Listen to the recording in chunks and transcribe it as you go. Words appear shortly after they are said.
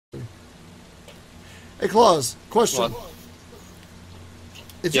Hey, Klaus, question. What?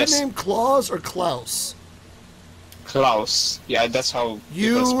 Is Yes. your name Klaus or Klaus? Klaus. Yeah, that's how people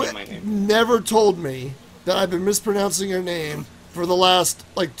You spell my name. never told me that I've been mispronouncing your name for the last,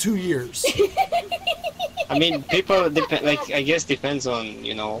 like, 2 years. I mean, people like I guess depends on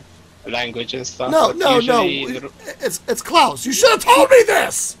language and stuff. No, but no, no. usually It's Klaus. You should have told me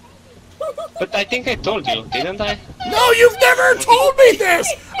this! But I think I told you, didn't I? No, you've never told me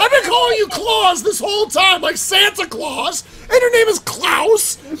this! I've been calling you Klaus this whole time, like Santa Claus, and your name is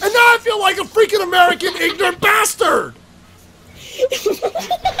Klaus, and now I feel like a freaking American ignorant bastard!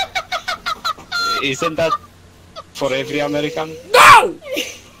 Isn't that for every American? No!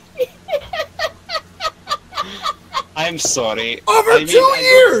 I'm sorry. Over I mean, 2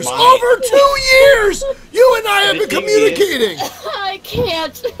 years! Over 2 years! You and I have been communicating! I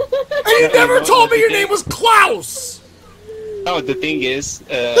can't. And you never told me your name was Klaus! No, the thing is,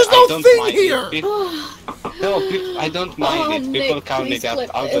 There's I no don't thing mind here! No, I don't mind it. People Nick, call me please that flip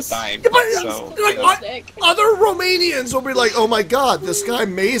all this. the time. But, So, like, other Romanians will be like, oh my god, this guy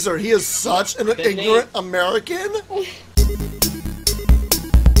Mazer, he is such an ignorant American?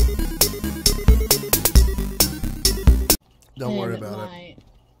 Don't worry about it.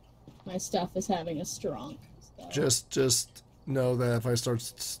 My stuff is having a strong. Just know that if I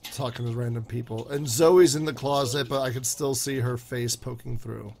start talking to random people, and Zoe's in the closet, but I can still see her face poking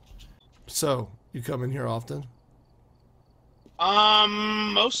through. So, you come in here often?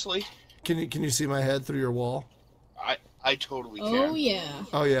 Mostly. Can you see my head through your wall? I totally can. Oh yeah.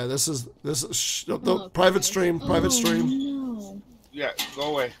 Oh yeah, this is private stream, private stream. No. Yeah,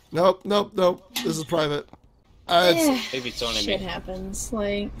 go away. Nope. This is private. maybe it's only Shit me. happens.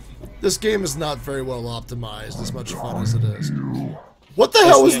 Like. This game is not very well optimized, as much fun as it is. What the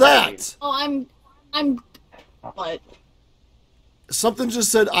hell was that? Oh, I'm. What? Something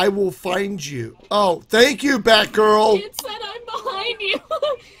just said, I will find you. Oh, thank you, Batgirl. It said I'm behind you.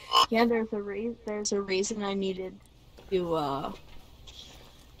 Yeah, there's a reason I needed to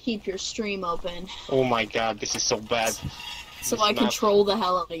keep your stream open. Oh my god, this is so bad. So This I map. control the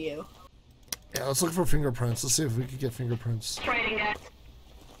hell out of you. Yeah, let's look for fingerprints. Let's see if we can get fingerprints.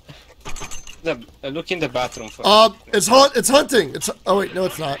 Look in the bathroom first. It's hunting. Oh wait, no,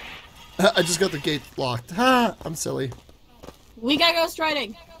 it's not. I just got the gate locked. Ha! I'm silly. We gotta go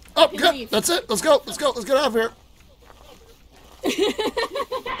striding. Oh, good. That's it. Let's go. Let's get out of here.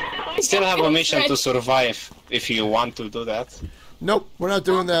 Still have a mission to survive if you want to do that. Nope, we're not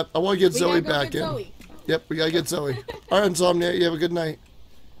doing that. I want to get We Zoe gotta go back get in. Zoe. Yep, we gotta get Zoe. Alright, Insomnia, you have a good night.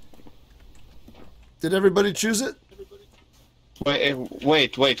 Did everybody choose it? Wait,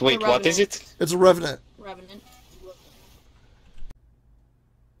 what Revenant. is it? It's a Revenant. Revenant.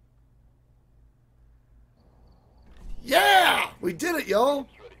 Yeah! We did it, y'all!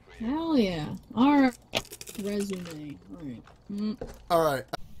 Hell yeah. Alright. Resume. Alright. Alright.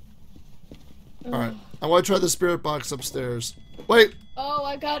 Alright. I want to try the spirit box upstairs. Wait! Oh,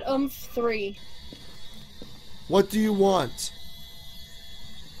 I got 3. What do you want?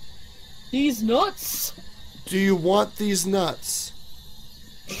 These nuts! Do you want these nuts?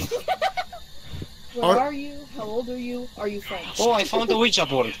 Where are you? How old are you? Are you French? Oh, I found the Ouija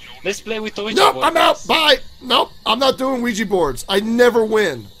board. Let's play with the Ouija Nope, board. I'm out! Bye! Nope, I'm not doing Ouija boards. I never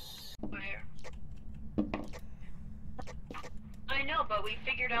win. I know, but we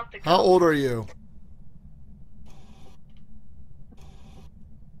figured out the How old are you?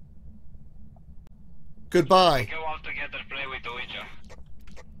 Goodbye. Go out together, play with the Ouija.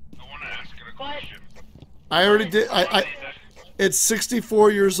 I want to ask you a question. I already did. It's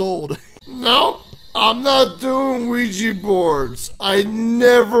 64 years old. No, I'm not doing Ouija boards. I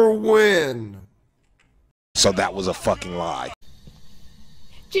never win. So that was a fucking lie.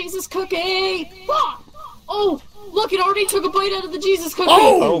 Jesus cookie! Fuck! Oh, look, it already took a bite out of the Jesus cookie!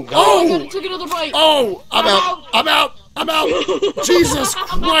 Oh, God. Oh my god, it took another bite! Oh, I'm out. I'm out. I'm out. Jesus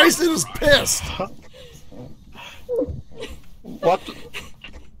Christ, it is pissed. What?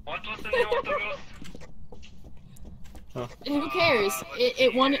 What was the name of the ghost? Who cares?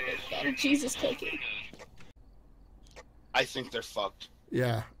 It got a Jesus cookie. I think they're fucked.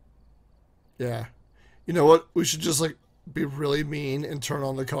 Yeah. Yeah. You know what? We should just, like, be really mean and turn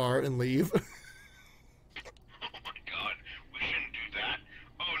on the car and leave. Oh my god, we shouldn't do that.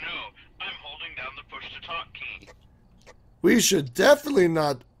 Oh no, I'm holding down the push to talk key. We should definitely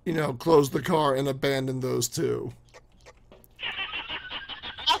not, you know, close the car and abandon those two.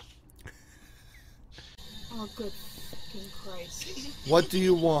 Oh, good fucking Christ. What do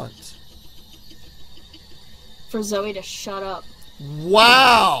you want? For Zoe to shut up.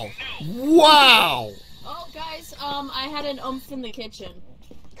 Wow! Wow! Oh, guys, I had an oomph in the kitchen.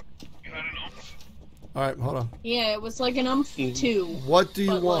 You had an oomph? All right, hold on. Yeah, it was like an 2. What do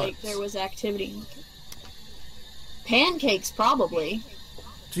you but, want? Like, there was activity. Pancakes, probably.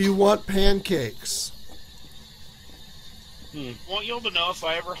 Do you want pancakes? Want y'all to know if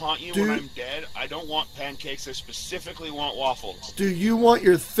I ever haunt you when I'm dead, I don't want pancakes, I specifically want waffles. Do you want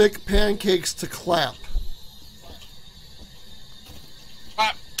your thick pancakes to clap?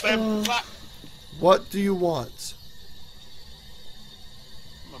 Clap, clap, clap. What do you want?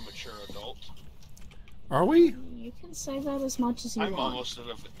 I'm a mature adult. Are we? You can say that as much as you I'm want. almost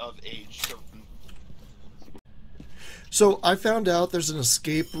of age to... So I found out there's an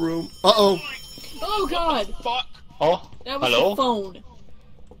escape room. Uh-oh. Oh god! Fuck! Oh, That was hello? the phone.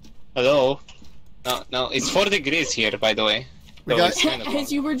 Hello? No, it's 4 degrees here, by the way. We So got- it's kind of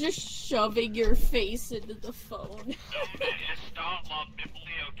As you were just shoving your face into the phone.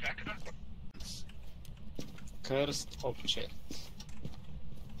 cursed object.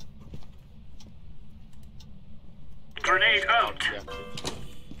 Grenade out!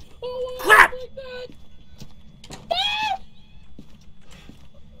 Oh, Crap! like that.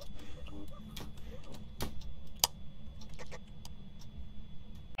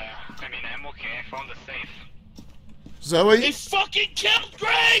 I mean, I'm okay. I found the safe. Zoe? They fucking killed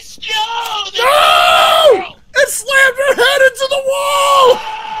Grace! No! They No! It slammed her head into the wall!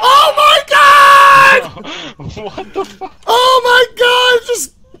 Oh my god! What the fuck? Oh my god!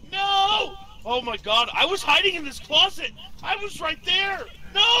 Just No! Oh my god, I was hiding in this closet! I was right there!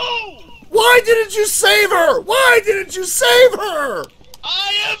 No! why didn't you save her? Why didn't you save her?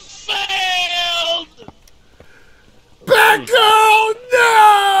 I have failed! Batgirl,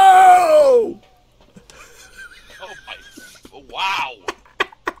 no! Oh my... Wow!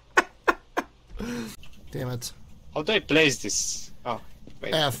 Damn it. How do I place this? Oh,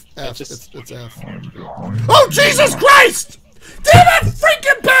 wait. F. I just- It's F. Oh, Jesus Christ! Damn it!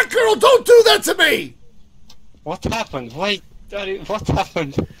 Freaking Batgirl, don't do that to me! What happened? Why? What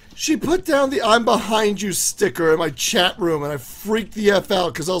happened? She put down the I'm behind you sticker in my chat room and I freaked the F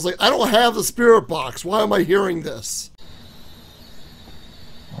out because I was like, I don't have the spirit box. Why am I hearing this?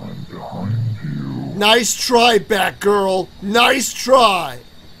 I'm behind you. Nice try, Batgirl. Nice try.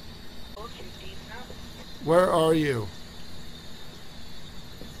 Where are you?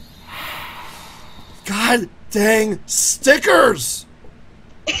 God dang stickers!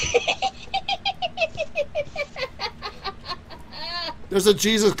 There's a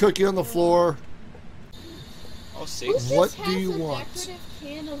Jesus cookie on the floor. Oh, Who 6. just What has do you a want? decorative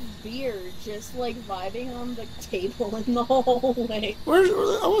can of beer just like vibing on the table in the hallway? Where?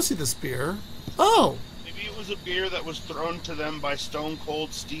 I want to see this beer. Oh, Maybe it was a beer that was thrown to them by Stone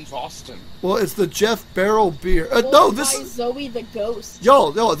Cold Steve Austin. well, it's the Jeff Barrel beer. No, Or this by is Zoe the Ghost.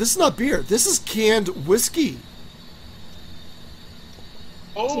 no, this is not beer. This is canned whiskey.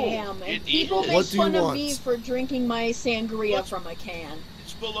 Oh, Damn, and it people is. make What do you fun of want? me for drinking my sangria What's- from a can.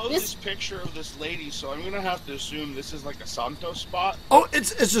 It's below This- this picture of this lady, so I'm gonna have to assume this is like a Santo spot. Oh,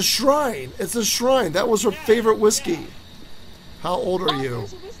 it's a shrine. It's a shrine. That was her favorite whiskey. How old are Oh, you?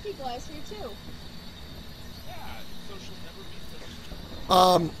 there's a whiskey glass here too. Yeah, so she'll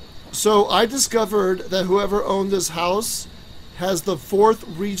never be thirsty. So I discovered that whoever owned this house has the 4th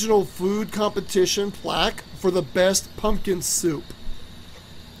regional food competition plaque for the best pumpkin soup.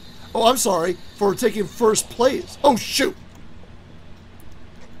 Oh, I'm sorry, for taking first place. Oh, shoot.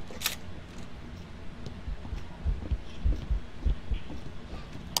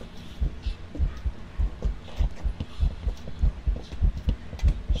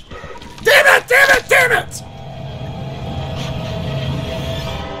 Damn it, damn it, damn it!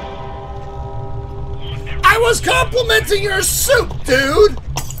 I was complimenting your soup, dude!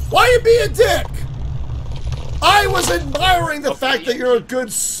 Why you be a dick? I was admiring the fact that you're a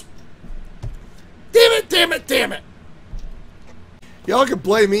good Damn it, damn it, damn it! Y'all can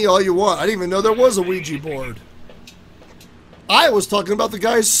blame me all you want. I didn't even know there was a Ouija board. I was talking about the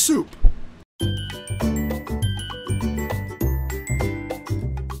guy's soup.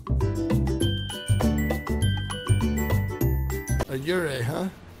 A Yure, huh?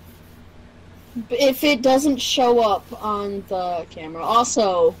 If it doesn't show up on the camera.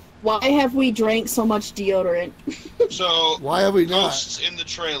 Also, why have we drank so much deodorant? So, Why have we not? ghosts in the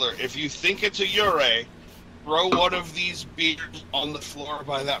trailer. If you think it's a Yurei, throw one of these beers on the floor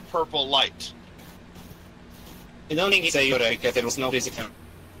by that purple light. I don't think it's a Yura because there was no physical.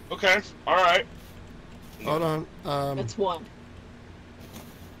 Okay, alright. Hold on. That's one.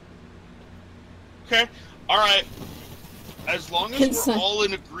 Okay, alright. As long as Consent. we're all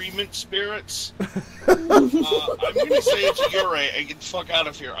in agreement, spirits, I'm gonna say it's a Yurei and get the fuck out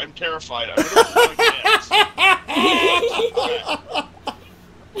of here. I'm terrified. I'm gonna put my pants.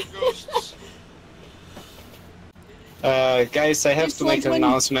 Ghosts. Guys, I have It's to make like an when-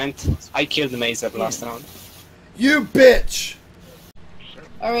 announcement. I killed Mazer last round. You bitch!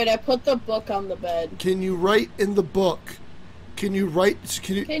 Alright, I put the book on the bed. Can you write in the book? Can you write?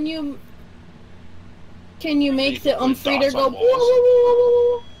 Can you? Can you make the Put Umfreeder dots go? on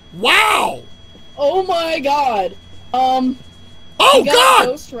walls. Wow! Oh my god. Oh we got God!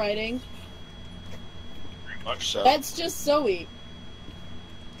 ghost writing. Pretty much so. That's just Zoey.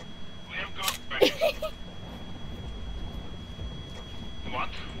 We have ghost writing. What?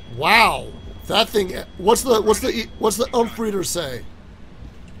 Wow! That thing. What's the reader say?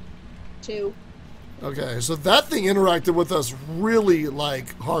 2. Okay, so that thing interacted with us really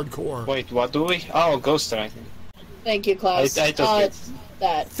like hardcore. Wait, what do we? Oh, ghost writing. Thank you, Klaus. I took it.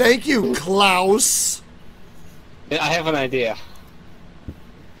 That. Thank you, Klaus. I have an idea.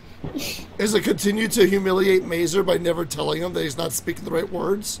 Is it continue to humiliate Mazer by never telling him that he's not speaking the right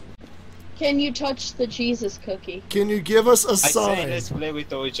words? Can you touch the Jesus cookie? Can you give us a I say sign? let's play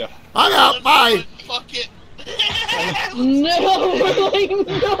with Ouija. I'm out. Bye. Fuck it. No! Like,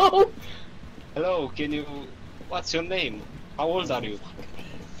 no! Hello, can you... What's your name? How old are you?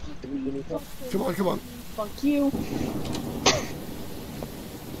 Come on, come on. Fuck you.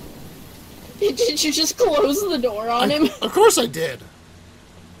 Did you just close the door on him? Of course I did.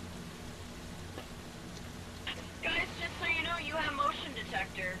 Guys, just so you know, you have a motion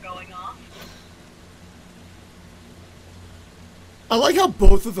detector going off. I like how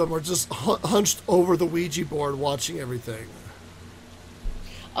both of them are just hunched over the Ouija board watching everything.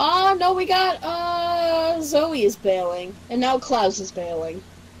 Oh, no, we got, Zoey is bailing. And now Klaus is bailing.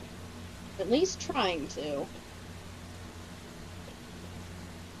 At least trying to.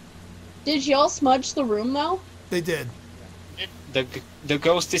 Did y'all smudge the room, though? They did. The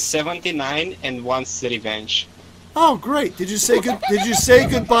ghost is 79 and wants revenge. Oh, great. Did you say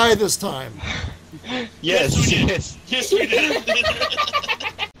goodbye this time? Yes, yes. Yes, we did. Can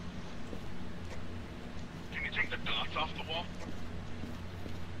you take the dots off the wall?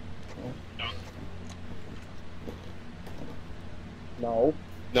 No.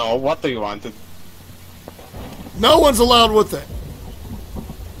 No, what do you want? No one's allowed with it.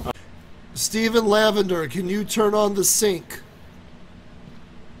 Stephen Lavender, can you turn on the sink?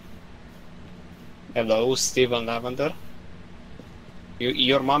 Hello, Stephen Lavender.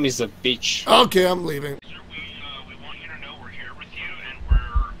 Your mom is a bitch. Okay, I'm leaving. Sir, we want you to know we're here with you and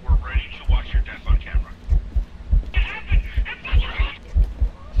we're ready to watch your death on camera.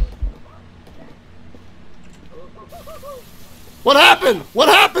 What happened? What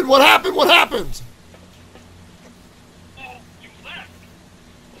happened? What happened? What happened? Oh, you left.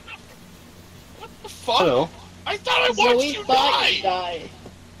 What the fuck? Hello. I thought I watched you thought you die.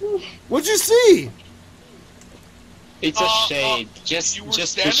 died. What'd you see? It's a shade. Just You were the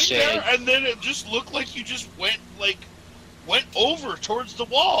standing shade. there, and then it just looked like you just went over towards the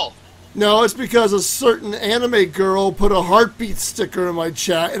wall. No, it's because a certain anime girl put a heartbeat sticker in my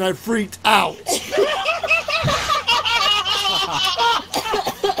chat and I freaked out.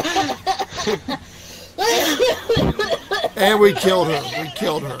 And we killed her. We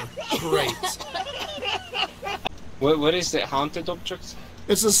killed her. Great. What is the haunted object?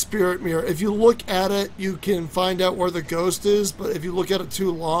 It's a spirit mirror. If you look at it, you can find out where the ghost is, but if you look at it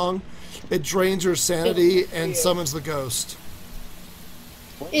too long, it drains your sanity and summons the ghost.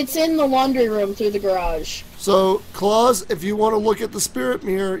 It's in the laundry room through the garage. So, Klaus, if you want to look at the spirit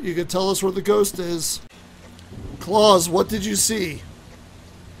mirror, you can tell us where the ghost is. Klaus, what did you see?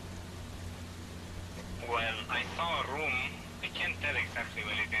 Well, I saw a room. I can't tell exactly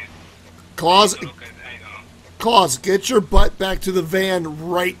what it is. Klaus, Look at, I don't know. Klaus, get your butt back to the van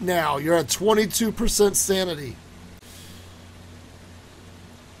right now. You're at 22% sanity.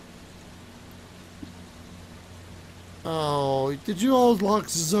 Oh, did you all lock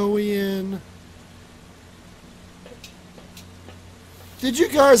Zoey in? Did you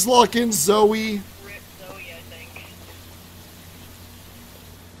guys lock in Zoey? Rip Zoey, I think.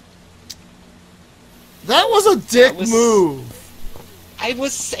 That was a dick That was- move. I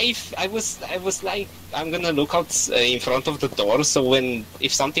was safe. I was like, I'm gonna look out in front of the door. So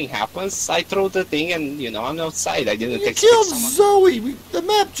if something happens, I throw the thing, and I'm outside. I didn't You expect killed someone. Zoey. The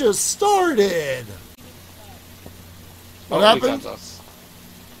map just started. What Oh, happened?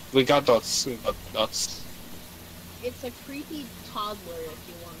 We got dots. We got dots. It's a creepy toddler, if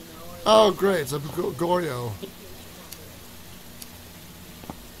you want to know. Oh, great. It's a Goryo.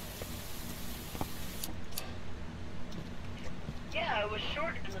 Yeah, it was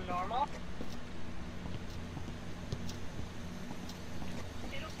shorter than normal.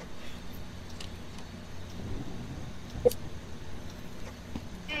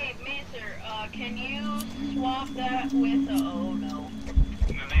 Hey, Mason, Laser, can you swap that with a... Oh, no.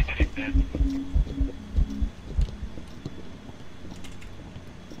 The laser is dead.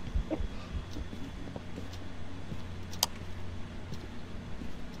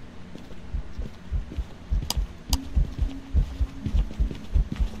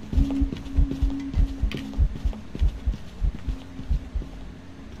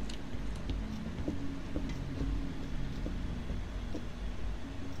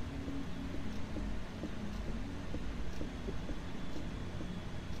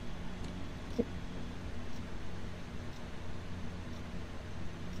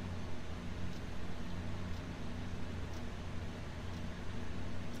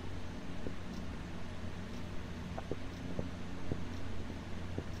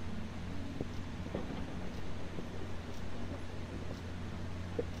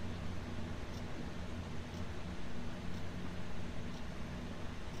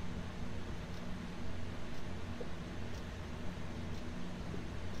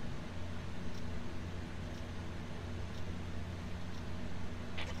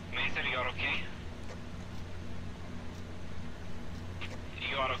 Laser, you're okay?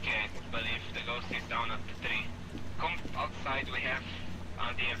 You are okay, but if the ghost is down at the tree, come outside, we have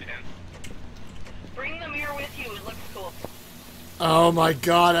the evidence. Bring the mirror with you, it looks cool. Oh my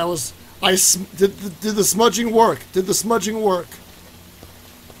god, did the smudging work? Did the smudging work?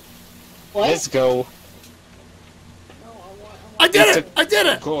 What? Let's go. I did it! I did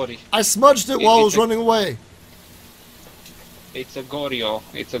it! Gory. I smudged it while I was running away. It's a Gorio.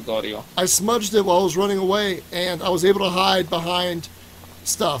 It's a Gorio. I smudged it while I was running away, and I was able to hide behind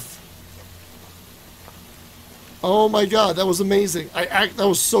stuff. Oh my god, that was amazing. That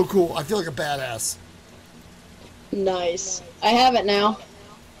was so cool. I feel like a badass. Nice. I have it now.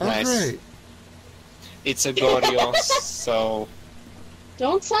 Oh, Nice. great. It's a Gorio, so...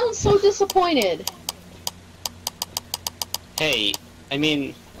 Don't sound so disappointed. Hey, I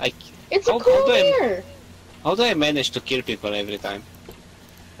mean, like... It's a cool mirror. How do I manage to kill people every time?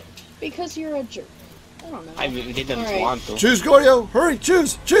 Because you're a jerk. I don't know. I didn't Alright. want to. Choose, Gorio! Hurry!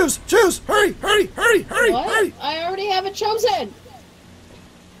 Choose! Choose! Choose! Hurry! Hurry! Hurry! Hurry! What? Hurry! I already have it chosen.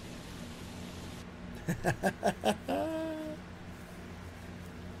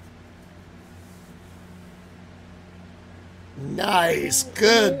 Nice!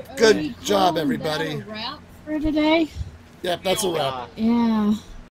 Good job, everybody. Wrap for today? Yep, that's a wrap. Yeah.